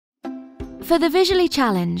For the visually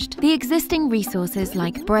challenged, the existing resources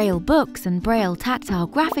like Braille books and Braille tactile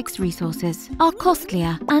graphics resources are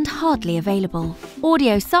costlier and hardly available.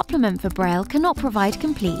 Audio supplement for Braille cannot provide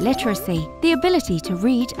complete literacy, the ability to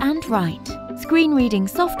read and write. Screen reading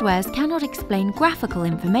softwares cannot explain graphical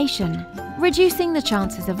information, reducing the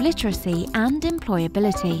chances of literacy and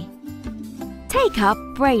employability. Take up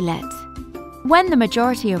Braillet. When the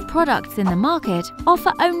majority of products in the market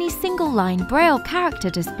offer only single-line Braille character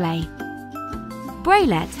display,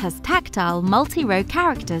 Braillet has tactile multi-row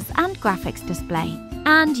characters and graphics display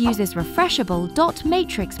and uses refreshable dot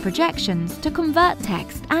matrix projections to convert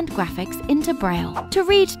text and graphics into Braille. To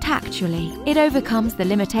read tactually, it overcomes the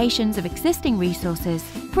limitations of existing resources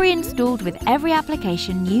pre-installed with every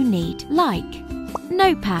application you need, like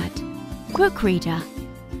Notepad, Book Reader,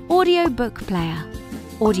 Audio Book Player,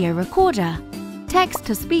 Audio Recorder,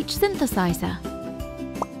 Text-to-Speech Synthesizer,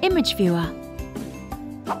 Image Viewer,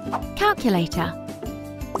 Calculator,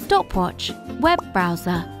 Stopwatch, Web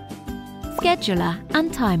Browser, Scheduler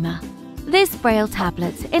and Timer. This Braille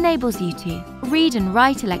tablet enables you to read and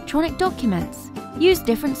write electronic documents, use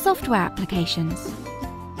different software applications,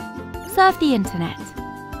 surf the internet,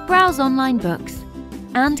 browse online books,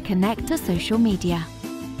 and connect to social media.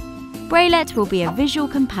 Braillet will be a visual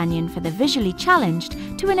companion for the visually challenged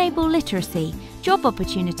to enable literacy, job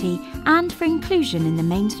opportunity, and for inclusion in the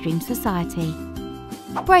mainstream society.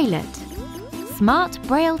 Braillet, Smart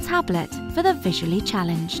Braille tablet for the visually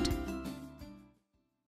challenged.